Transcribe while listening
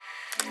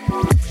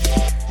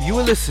You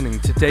are listening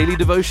to Daily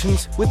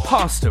Devotions with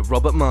Pastor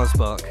Robert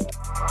Marsbach.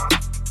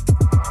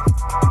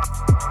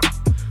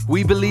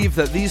 We believe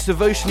that these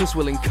devotions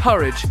will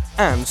encourage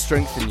and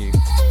strengthen you.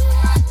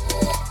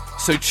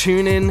 So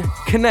tune in,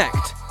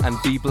 connect, and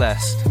be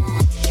blessed.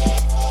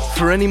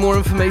 For any more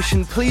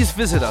information, please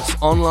visit us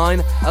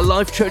online at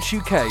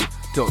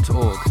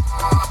lifechurchuk.org.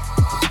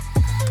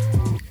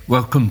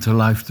 Welcome to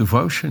Life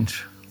Devotions.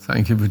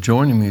 Thank you for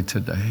joining me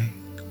today.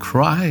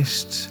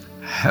 Christ's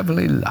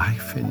heavenly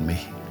life in me,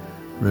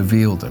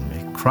 revealed in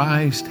me.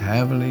 Christ's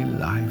heavenly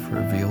life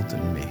revealed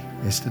in me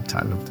is the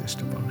title of this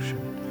devotion.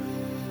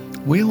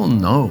 We all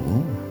know,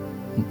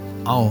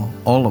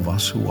 all of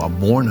us who are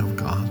born of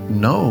God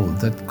know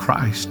that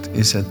Christ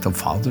is at the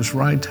Father's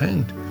right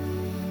hand.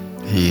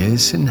 He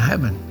is in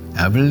heaven,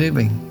 ever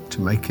living,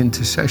 to make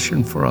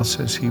intercession for us,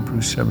 as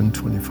Hebrews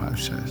 7:25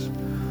 says.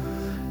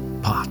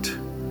 But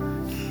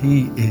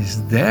He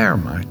is there,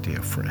 my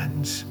dear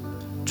friends,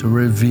 to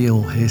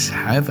reveal His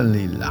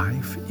heavenly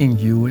life in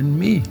you and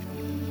me.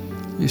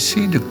 You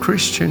see, the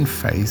Christian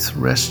faith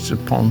rests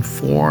upon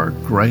four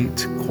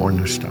great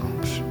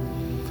cornerstones: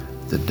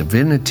 the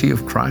divinity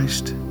of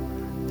Christ,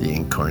 the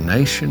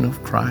incarnation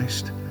of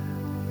Christ,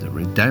 the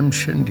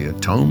redemption, the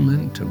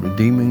atonement, the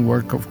redeeming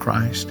work of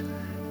Christ,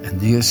 and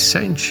the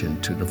ascension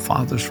to the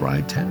Father's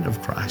right hand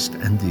of Christ.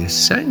 And the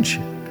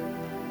ascension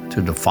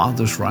to the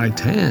Father's right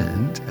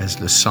hand as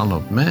the Son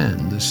of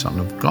Man, the Son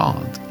of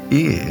God,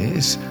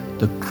 is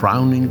the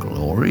crowning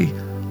glory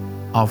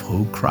of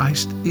who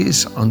Christ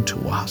is unto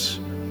us,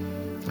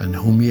 and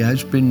whom He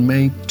has been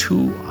made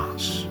to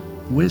us.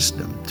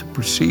 Wisdom to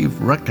perceive,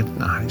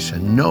 recognize,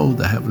 and know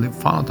the Heavenly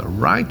Father.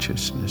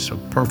 Righteousness of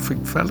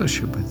perfect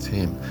fellowship with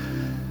Him.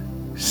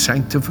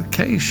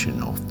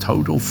 Sanctification of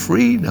total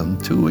freedom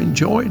to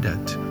enjoy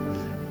that.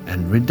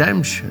 And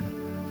redemption,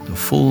 the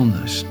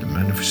fullness, the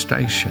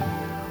manifestation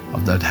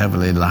of that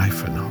heavenly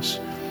life in us.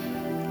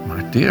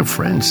 My dear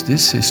friends,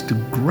 this is the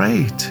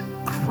great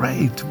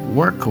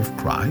work of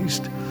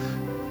Christ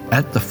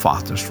at the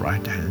Father's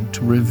right hand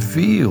to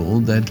reveal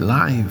that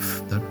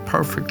life, that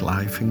perfect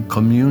life in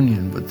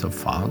communion with the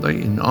Father,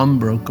 in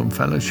unbroken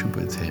fellowship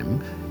with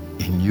Him,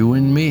 in you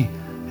and me.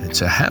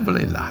 It's a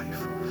heavenly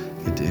life.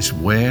 It is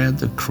where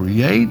the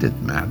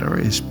created matter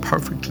is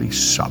perfectly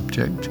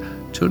subject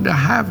to the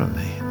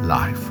heavenly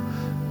life.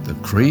 The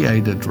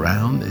created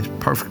realm is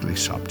perfectly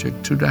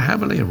subject to the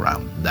heavenly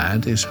realm.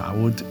 That is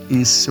how it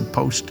is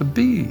supposed to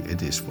be.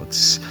 It is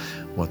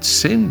what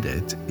sin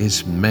did,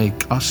 is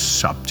make us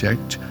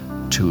subject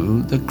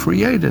to the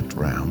created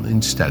realm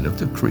instead of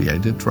the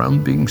created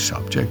realm being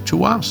subject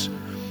to us.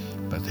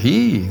 But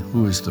He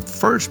who is the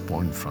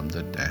firstborn from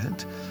the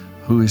dead,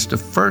 who is the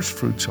first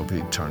fruits of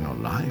eternal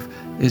life,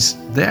 is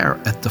there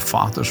at the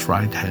Father's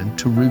right hand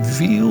to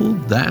reveal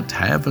that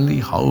heavenly,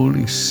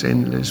 holy,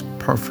 sinless,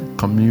 perfect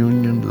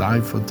communion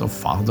life with the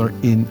Father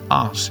in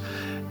us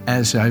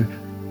as an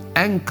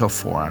anchor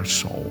for our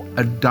soul,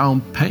 a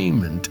down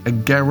payment, a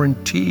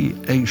guarantee,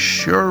 a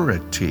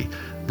surety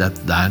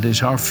that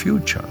is our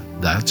future,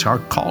 that's our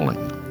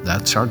calling,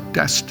 that's our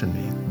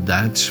destiny,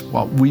 that's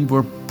what we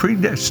were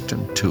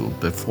predestined to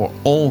before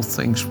all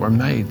things were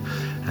made.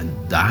 And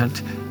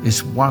that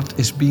is what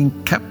is being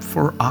kept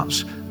for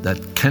us, that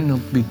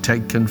cannot be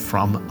taken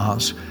from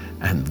us,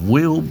 and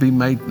will be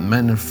made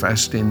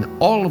manifest in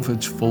all of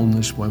its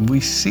fullness when we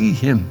see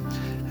Him.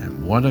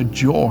 And what a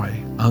joy,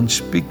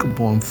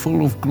 unspeakable and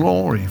full of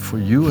glory for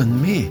you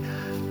and me,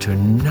 to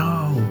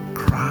know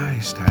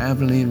Christ's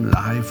heavenly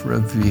life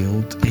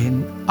revealed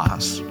in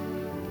us.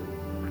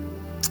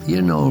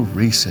 You know,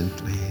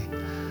 recently,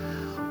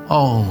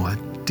 a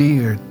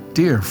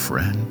dear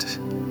friend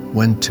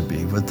went to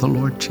be with the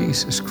Lord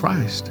Jesus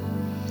Christ.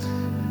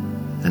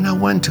 And I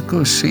went to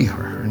go see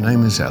her. Her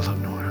name is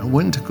Eleanor. I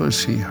went to go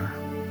see her.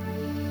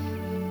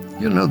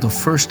 You know, the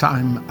first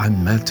time I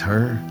met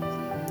her,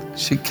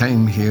 she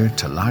came here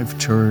to Life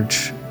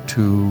Church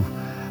to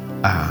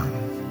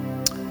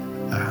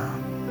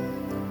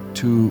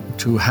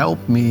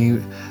help me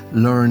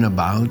learn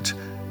about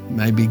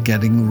maybe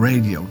getting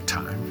radio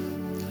time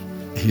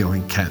here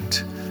in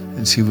Kent.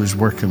 And she was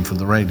working for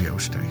the radio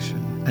station.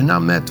 And I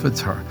met with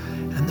her.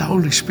 And the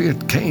Holy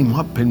Spirit came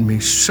up in me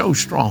so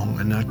strong.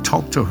 And I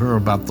talked to her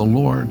about the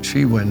Lord.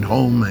 She went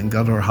home and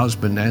got her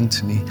husband,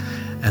 Anthony.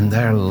 And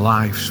their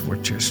lives were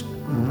just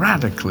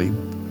radically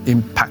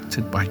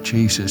impacted by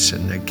Jesus.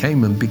 And they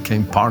came and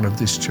became part of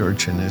this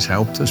church and has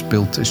helped us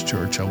build this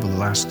church over the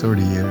last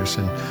 30 years.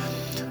 And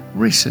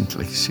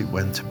recently she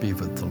went to be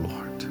with the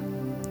Lord.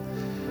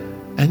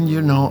 And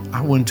you know,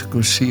 I went to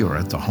go see her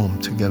at the home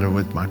together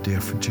with my dear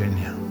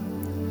Virginia.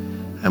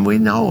 And we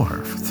know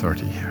her for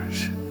 30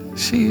 years.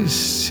 She's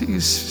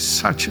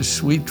such a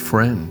sweet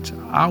friend.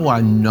 How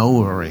I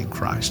know her in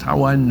Christ,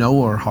 how I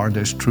know her heart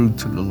is true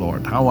to the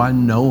Lord, how I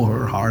know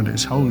her heart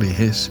is wholly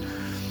His,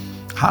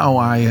 how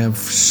I have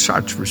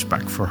such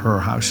respect for her,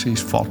 how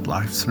she's fought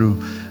life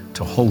through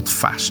to hold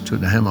fast to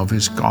the hem of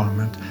His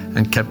garment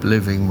and kept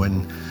living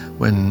when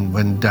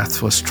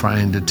death was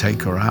trying to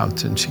take her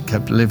out, and she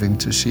kept living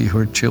to see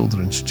her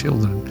children's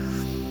children.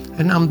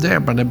 And I'm there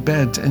by the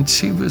bed, and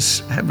she was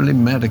heavily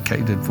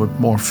medicated with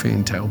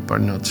morphine to help her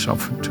not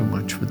suffer too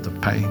much with the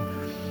pain.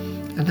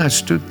 And I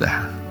stood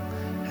there,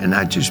 and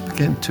I just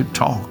began to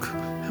talk.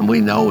 And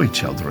we know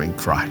each other in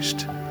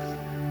Christ.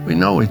 We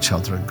know each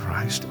other in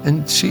Christ.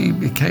 And she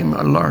became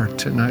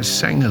alert, and I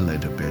sang a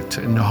little bit.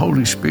 And the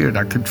Holy Spirit,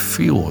 I could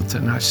feel it.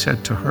 And I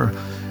said to her,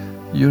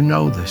 "You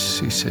know this?"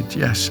 She said,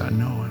 "Yes, I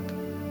know it."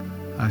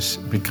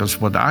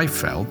 Because what I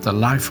felt, the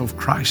life of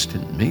Christ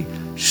in me,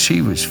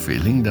 she was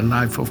feeling the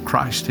life of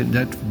Christ in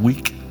that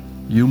weak,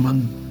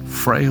 human,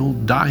 frail,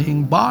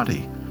 dying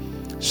body.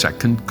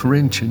 2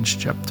 Corinthians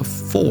chapter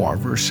 4,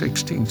 verse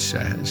 16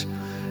 says,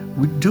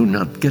 we do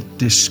not get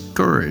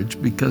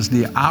discouraged because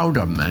the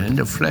outer man,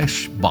 the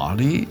flesh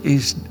body,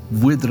 is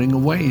withering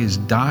away, is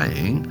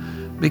dying,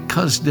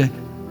 because the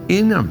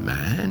inner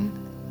man,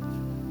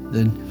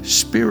 the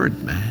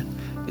spirit man,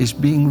 is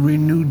being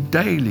renewed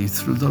daily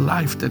through the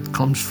life that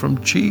comes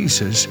from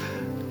Jesus,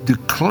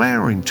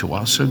 declaring to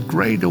us a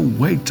greater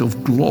weight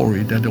of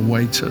glory that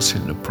awaits us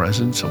in the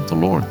presence of the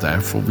Lord.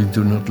 Therefore, we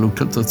do not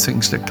look at the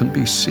things that can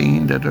be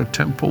seen that are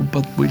temporal,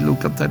 but we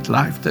look at that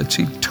life that's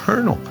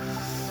eternal.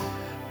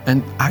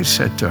 And I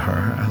said to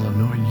her,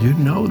 "Eleanor, you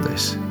know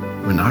this."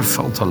 When I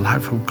felt the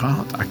life of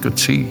God, I could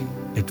see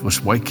it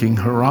was waking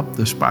her up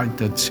despite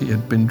that she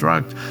had been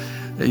drugged,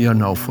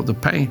 for the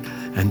pain.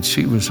 And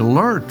she was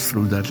alert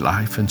through that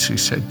life, and she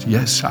said,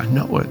 "Yes, I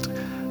know it."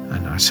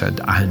 And I said,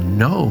 "I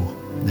know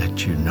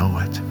that you know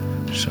it,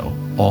 so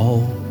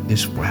all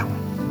is well."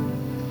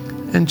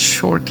 And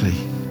shortly,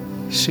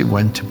 she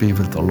went to be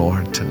with the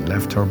Lord and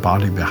left her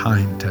body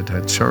behind that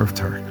had served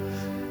her.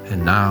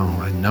 And now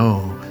I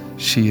know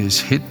she is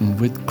hidden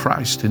with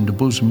Christ in the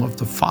bosom of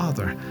the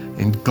Father,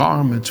 in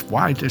garments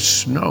white as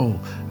snow,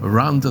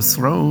 around the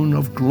throne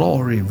of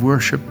glory,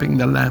 worshiping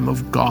the Lamb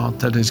of God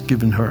that has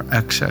given her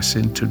access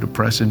into the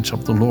presence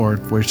of the Lord,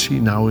 where she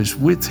now is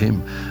with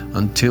him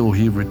until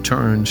he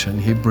returns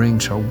and he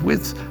brings her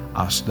with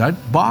us.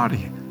 That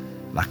body,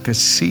 like a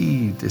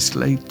seed, is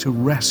laid to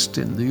rest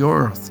in the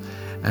earth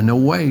and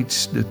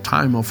awaits the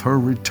time of her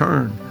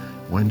return,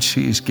 when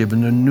she is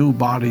given a new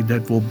body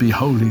that will be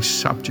wholly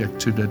subject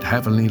to that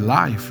heavenly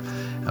life,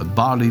 a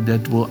body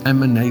that will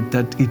emanate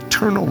that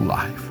eternal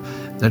life,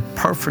 that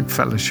perfect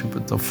fellowship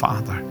with the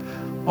Father.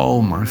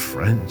 Oh, my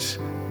friends,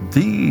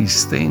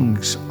 these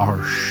things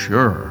are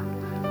sure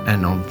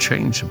and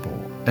unchangeable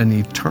and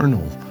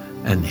eternal,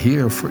 and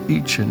here for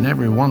each and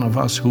every one of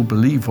us who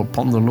believe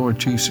upon the Lord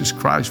Jesus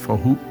Christ. For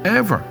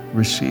whoever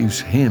receives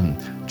him,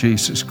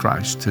 Jesus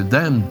Christ, to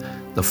them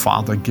the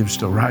Father gives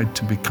the right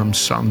to become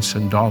sons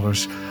and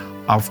daughters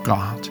of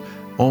God.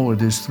 Oh,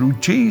 it is through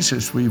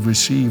Jesus we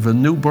receive a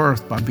new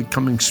birth by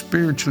becoming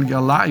spiritually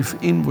alive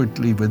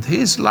inwardly with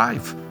his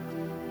life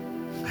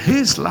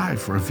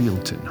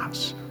revealed in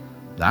us.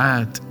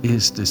 That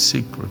is the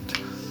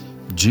secret.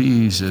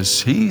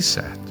 Jesus, he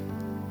said,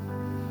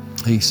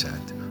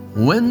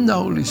 when the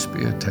Holy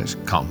Spirit has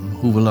come,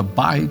 who will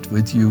abide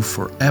with you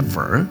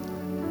forever,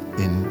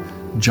 in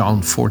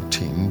John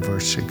 14,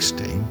 verse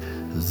 16,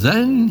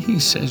 then he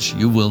says,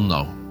 you will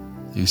know.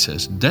 He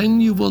says, then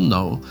you will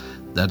know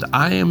that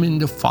I am in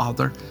the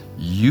Father,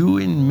 you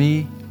in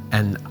me,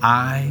 and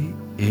I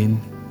in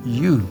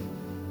you.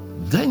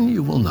 Then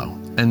you will know.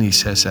 And he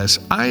says, as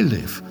I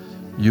live,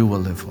 you will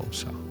live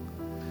also.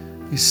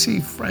 You see,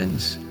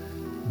 friends,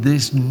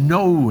 this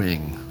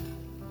knowing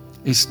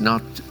is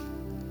not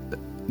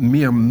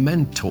mere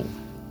mental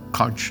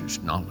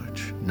conscious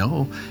knowledge.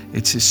 No,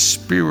 it's a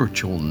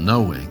spiritual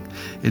knowing.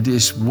 It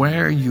is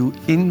where you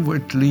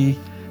inwardly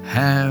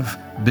have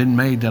been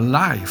made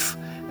alive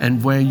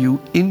and where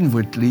you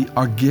inwardly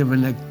are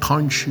given a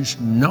conscious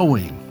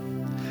knowing.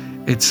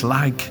 It's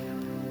like,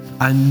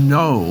 I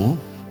know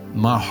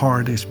my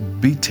heart is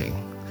beating,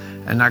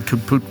 and I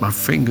could put my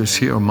fingers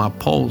here on my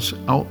pulse.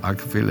 Oh, I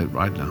can feel it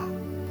right now.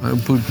 I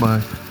put my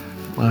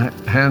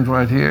hand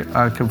right here,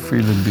 I can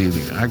feel it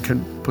beating. I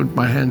can put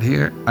my hand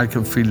here, I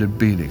can feel it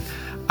beating.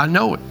 I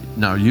know it.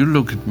 Now you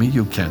look at me,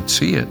 you can't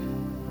see it.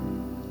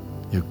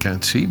 You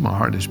can't see my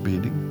heart is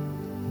beating,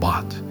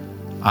 but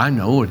I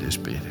know it is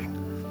beating.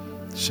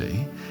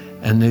 See?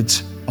 And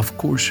it's, of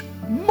course,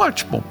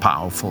 much more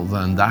powerful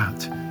than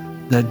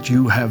that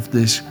you have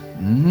this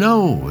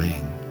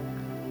knowing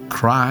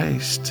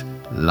Christ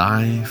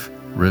life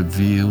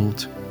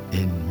revealed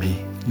in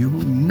me. You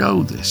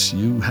know this.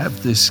 You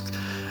have this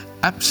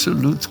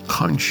absolute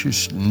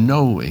conscious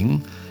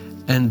knowing,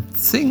 and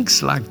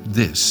things like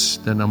this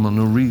that I'm going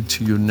to read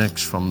to you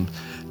next from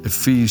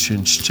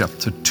Ephesians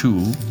chapter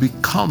 2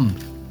 become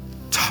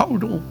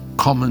total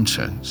common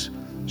sense,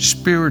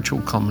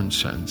 spiritual common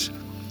sense,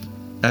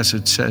 as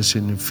it says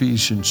in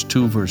Ephesians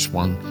 2 verse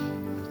 1,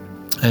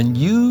 and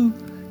you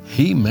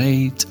he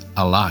made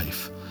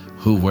alive,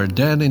 who were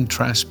dead in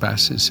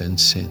trespasses and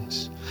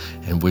sins,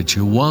 in which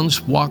you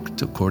once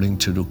walked according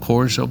to the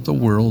course of the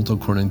world,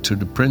 according to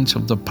the prince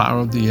of the power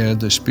of the air,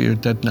 the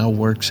spirit that now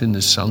works in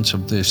the sons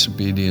of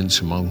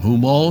disobedience, among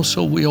whom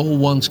also we all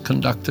once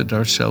conducted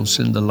ourselves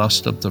in the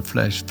lust of the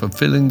flesh,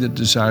 fulfilling the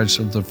desires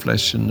of the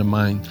flesh and the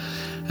mind,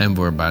 and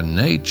were by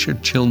nature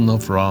children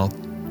of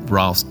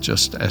wrath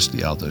just as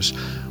the others.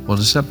 What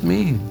does that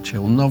mean?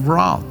 Children of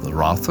wrath. The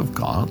wrath of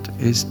God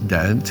is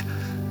dead.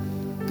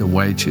 The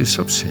wages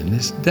of sin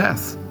is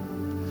death.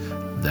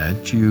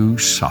 That you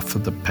suffer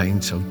the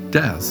pains of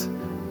death,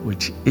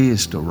 which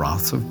is the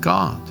wrath of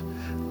God.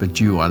 But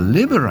you are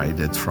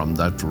liberated from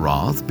that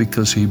wrath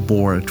because he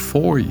bore it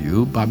for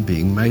you by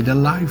being made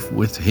alive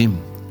with him.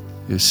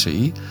 You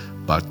see?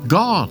 But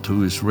God,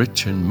 who is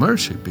rich in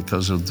mercy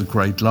because of the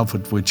great love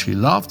with which he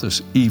loved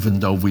us, even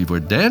though we were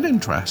dead in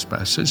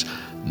trespasses,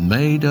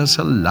 made us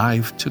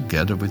alive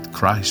together with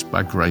Christ.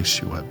 By grace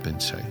you have been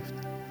saved.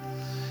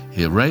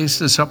 He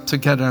raised us up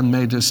together and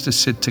made us to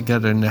sit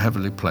together in the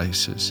heavenly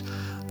places,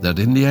 that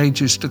in the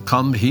ages to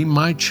come he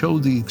might show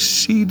the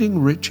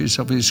exceeding riches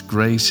of his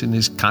grace and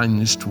his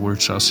kindness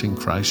towards us in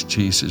Christ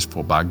Jesus.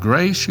 For by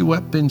grace you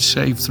have been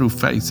saved through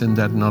faith, and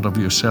that not of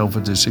yourself,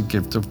 it is a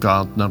gift of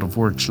God, not of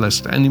works,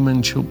 lest any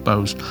man should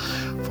boast.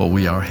 For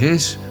we are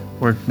his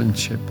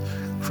workmanship,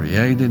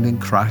 created in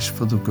Christ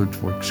for the good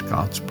works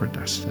God's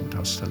predestined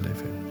us to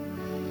live in.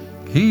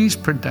 He's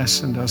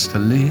predestined us to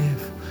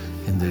live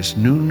in this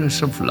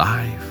newness of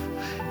life,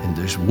 in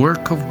this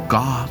work of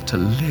God, to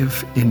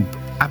live in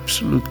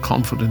absolute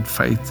confident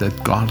faith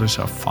that God is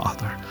our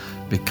Father,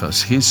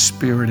 because his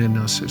Spirit in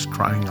us is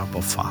crying up,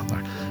 "Abba,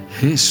 Father."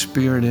 His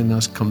Spirit in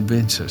us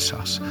convinces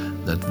us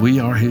that we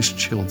are his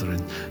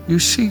children. You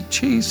see,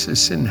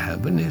 Jesus in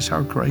heaven is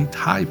our great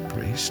high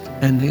priest,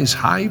 and his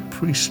high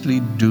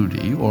priestly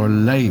duty or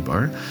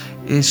labor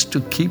is to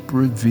keep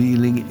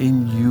revealing in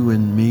you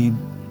and me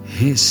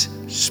his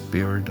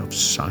spirit of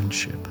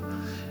sonship.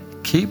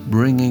 Keep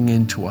bringing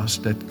into us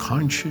that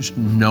conscious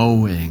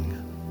knowing,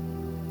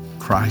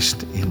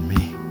 Christ in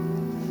me.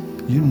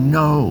 You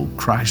know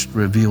Christ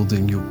revealed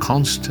in you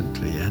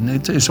constantly, and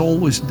it is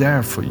always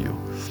there for you.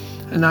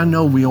 And I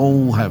know we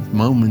all have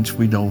moments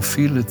we don't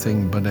feel a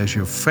thing, but as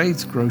your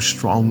faith grows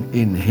strong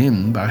in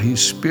him, by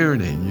his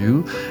Spirit in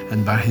you,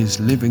 and by his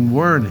living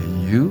word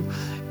in you,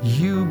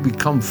 you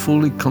become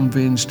fully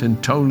convinced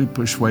and totally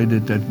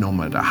persuaded that no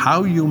matter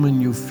how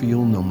human you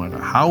feel, no matter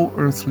how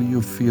earthly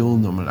you feel,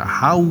 no matter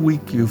how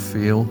weak you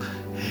feel,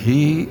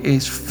 he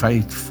is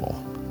faithful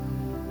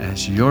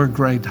as your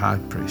great high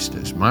priest,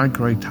 as my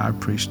great high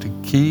priest, to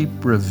keep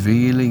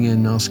revealing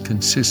in us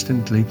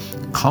consistently,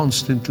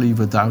 constantly,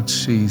 without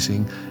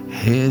ceasing,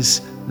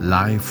 his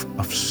life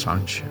of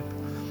sonship.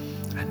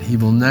 And he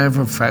will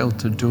never fail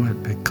to do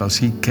it because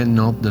he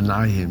cannot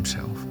deny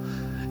himself.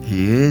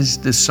 He is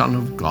the Son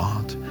of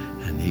God,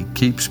 and he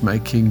keeps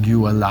making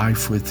you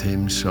alive with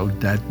him, so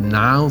that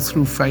now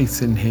through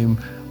faith in him,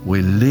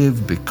 we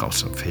live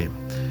because of him.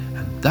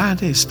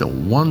 That is the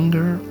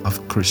wonder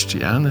of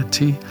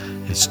Christianity.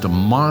 It's the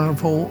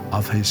marvel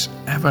of his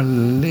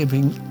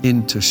ever-living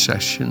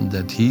intercession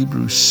that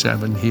Hebrews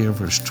 7 here,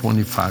 verse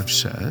 25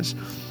 says.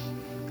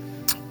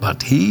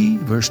 But he,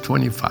 verse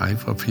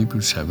 25 of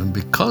Hebrews 7,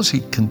 because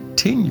he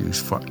continues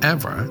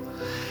forever,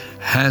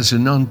 has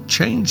an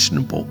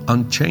unchangeable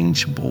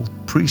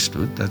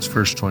priesthood, that's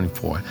verse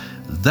 24.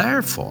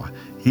 Therefore,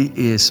 he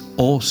is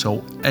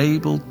also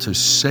able to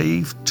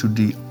save to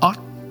the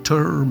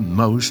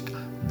uttermost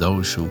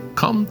those who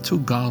come to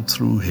God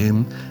through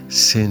him,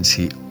 since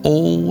he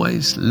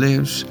always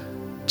lives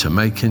to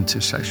make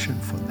intercession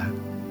for them.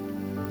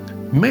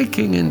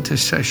 Making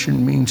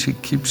intercession means he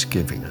keeps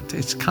giving it.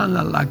 It's kind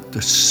of like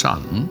the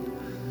sun.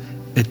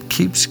 It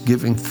keeps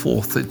giving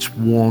forth its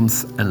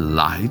warmth and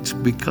light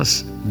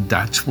because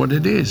that's what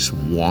it is,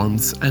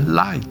 warmth and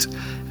light.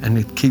 And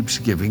it keeps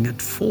giving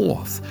it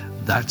forth.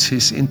 That's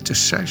his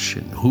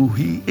intercession, who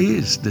he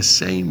is, the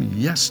same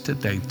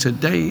yesterday,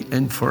 today,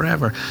 and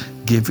forever,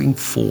 giving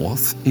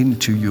forth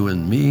into you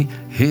and me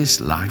his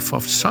life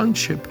of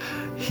sonship.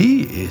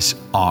 He is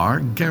our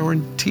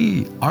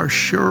guarantee, our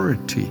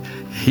surety.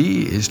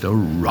 He is the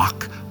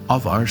rock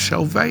of our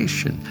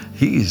salvation.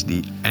 He is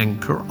the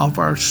anchor of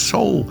our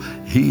soul.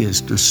 He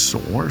is the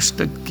source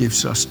that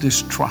gives us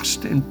this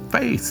trust and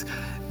faith,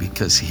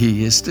 because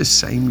he is the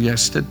same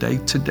yesterday,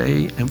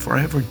 today, and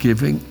forever,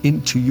 giving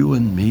into you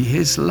and me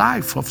his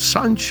life of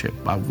sonship,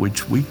 by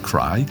which we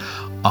cry,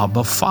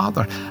 Abba,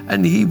 Father.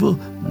 And he will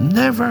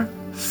never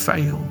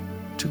fail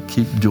to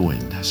keep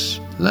doing this.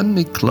 Let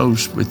me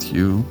close with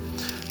you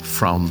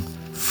from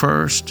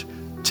 1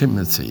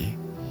 Timothy.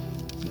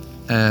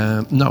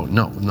 1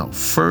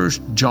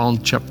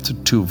 John chapter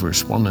 2,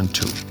 verse 1 and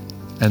 2.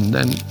 And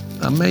then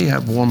I may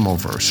have one more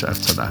verse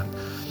after that.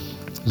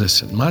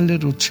 Listen, my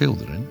little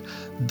children,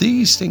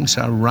 these things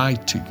I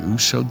write to you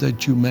so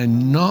that you may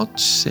not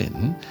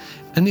sin.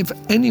 And if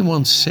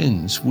anyone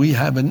sins, we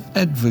have an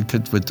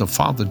advocate with the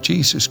Father,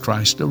 Jesus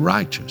Christ the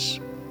righteous.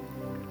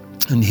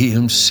 And he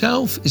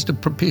himself is the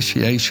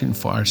propitiation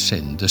for our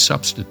sin, the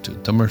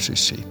substitute, the mercy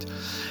seat.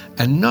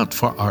 And not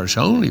for ours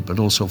only, but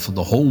also for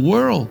the whole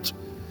world.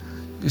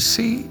 You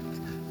see,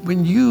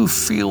 when you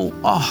feel,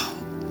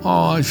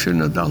 I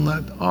shouldn't have done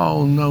that.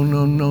 Oh, no,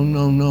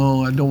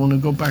 I don't want to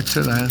go back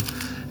to that.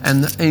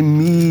 and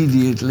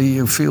immediately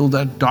you feel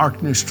that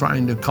darkness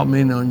trying to come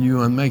in on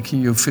you and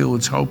making you feel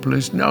it's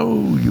hopeless. No,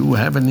 you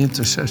have an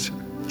intercessor,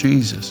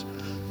 Jesus,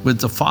 with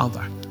the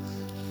Father.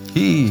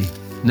 He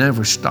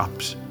never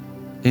stops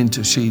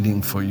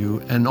interceding for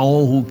you, and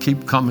all who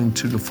keep coming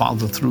to the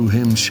Father through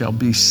him shall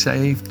be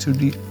saved to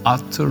the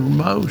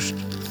uttermost.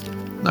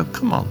 Now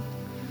come on,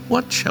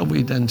 what shall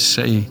we then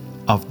say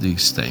of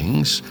these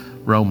things?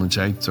 Romans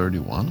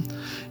 8:31.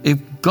 If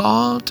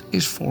God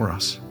is for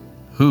us,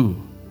 who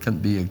can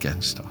be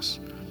against us?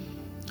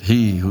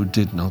 He who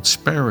did not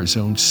spare his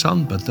own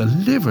Son, but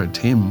delivered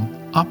him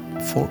up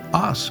for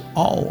us,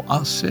 all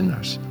us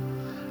sinners,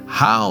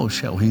 how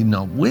shall he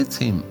not with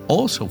him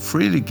also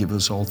freely give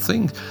us all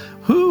things?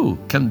 Who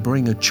can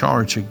bring a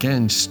charge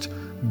against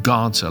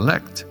God's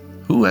elect?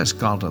 Who has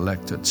God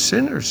elected?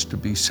 Sinners to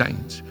be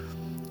saints.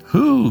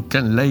 Who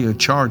can lay a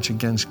charge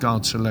against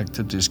God's elect?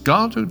 It is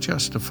God who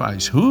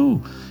justifies.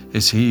 Who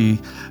is he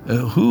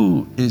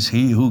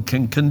who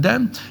can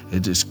condemn?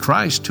 It is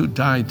Christ who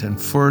died and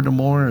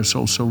furthermore is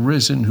also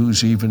risen,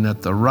 who's even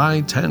at the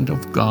right hand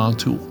of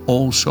God, who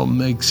also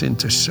makes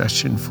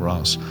intercession for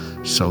us.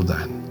 So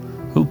then,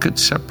 who could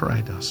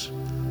separate us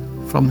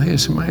from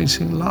his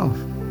amazing love?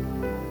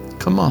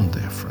 Come on,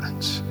 dear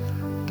friends.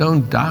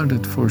 Don't doubt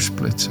it for a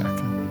split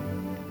second.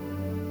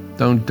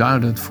 Don't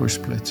doubt it for a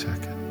split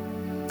second.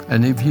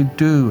 And if you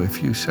do,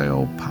 if you say,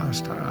 oh,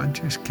 Pastor, I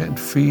just can't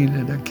feel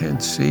it, I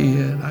can't see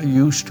it, I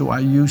used to,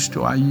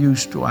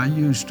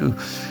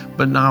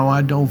 but now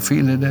I don't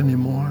feel it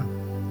anymore.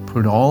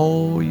 Put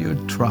all your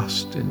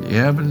trust in the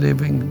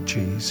ever-living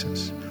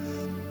Jesus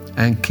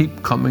and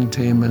keep coming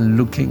to him and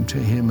looking to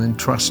him and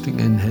trusting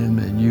in him,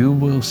 and you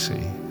will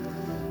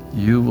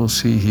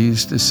see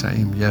he's the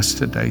same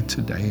yesterday,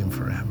 today, and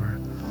forever.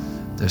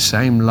 The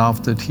same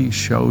love that he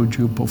showed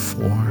you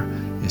before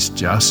is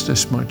just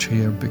as much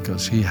here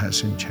because he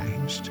hasn't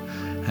changed.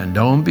 And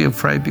don't be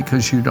afraid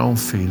because you don't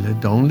feel it.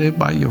 Don't live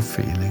by your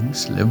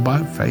feelings. Live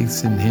by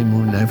faith in him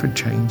who never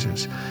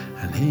changes.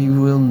 And he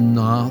will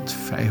not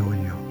fail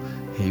you.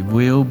 He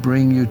will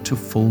bring you to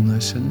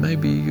fullness. And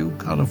maybe you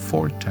got a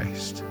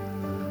foretaste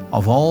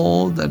of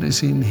all that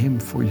is in him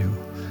for you.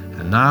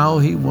 And now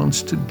he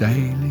wants to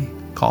daily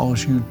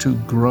cause you to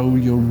grow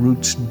your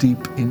roots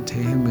deep into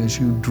him as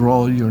you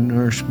draw your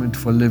nourishment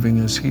for living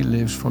as he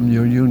lives from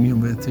your union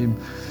with him.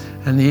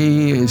 And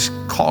he is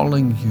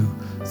calling you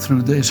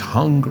through this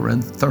hunger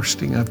and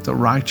thirsting after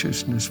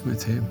righteousness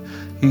with him.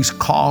 He's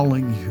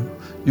calling you.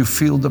 You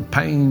feel the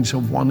pains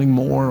of wanting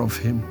more of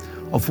him,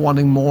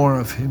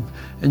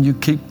 and you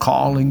keep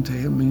calling to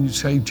him and you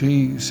say,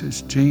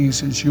 Jesus,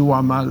 Jesus, you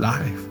are my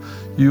life.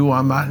 You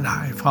are my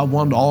life. I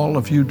want all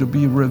of you to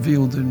be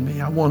revealed in me.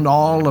 I want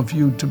all of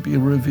you to be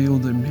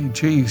revealed in me.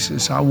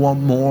 Jesus, I want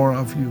more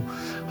of you.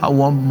 I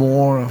want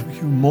more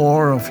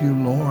of you,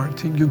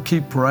 Lord. And you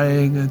keep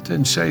praying it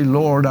and say,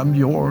 Lord, I'm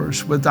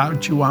yours.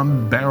 Without you,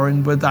 I'm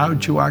barren.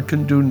 Without you, I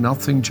can do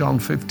nothing. John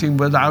 15,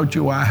 without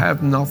you, I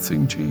have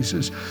nothing,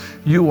 Jesus.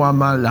 You are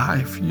my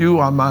life. You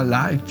are my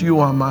light. You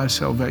are my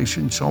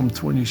salvation. Psalm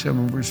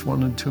 27, verse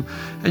 1 and 2.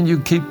 And you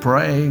keep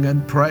praying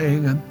and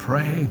praying and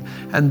praying.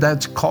 And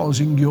that's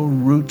causing your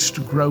roots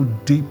to grow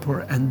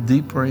deeper and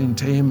deeper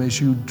into him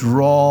as you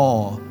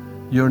draw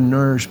your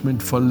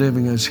nourishment for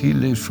living as he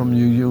lives from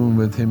you, union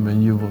with him,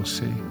 and you will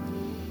see.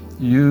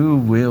 You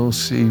will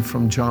see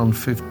from John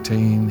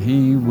 15,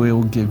 he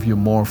will give you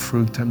more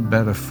fruit and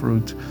better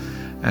fruit.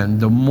 And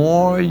the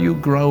more you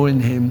grow in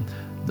him,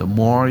 the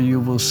more you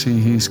will see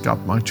he's got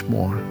much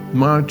more,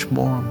 much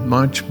more,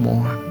 much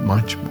more,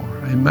 much more.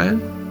 Amen?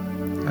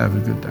 Have a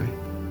good day.